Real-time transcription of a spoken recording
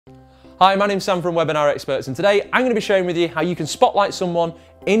Hi, my name's Sam from Webinar Experts, and today I'm going to be sharing with you how you can spotlight someone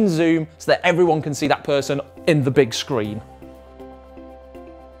in Zoom so that everyone can see that person in the big screen.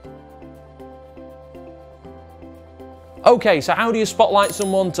 Okay, so how do you spotlight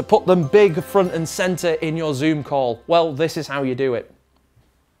someone to put them big front and center in your Zoom call? Well, this is how you do it.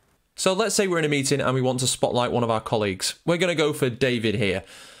 So let's say we're in a meeting and we want to spotlight one of our colleagues. We're going to go for David here.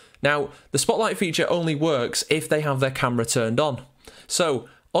 Now, the spotlight feature only works if they have their camera turned on. So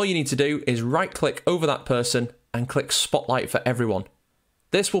all you need to do is right-click over that person and click Spotlight for Everyone.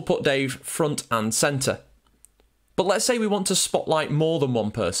 This will put Dave front and center. But let's say we want to spotlight more than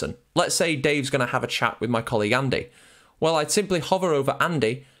one person. Let's say Dave's going to have a chat with my colleague Andy. Well, I'd simply hover over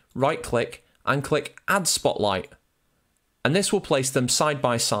Andy, right-click, and click Add Spotlight. And this will place them side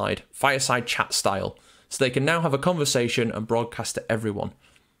by side, fireside chat style, so they can now have a conversation and broadcast to everyone.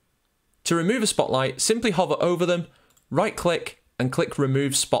 To remove a spotlight, simply hover over them, right-click, and click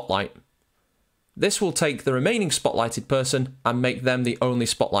Remove Spotlight. This will take the remaining spotlighted person and make them the only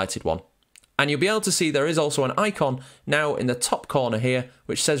spotlighted one. And you'll be able to see there is also an icon now in the top corner here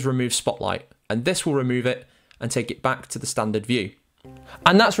which says Remove Spotlight, and this will remove it and take it back to the standard view.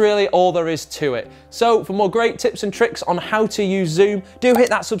 And that's really all there is to it. So for more great tips and tricks on how to use Zoom, do hit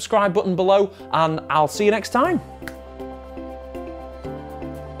that subscribe button below, and I'll see you next time.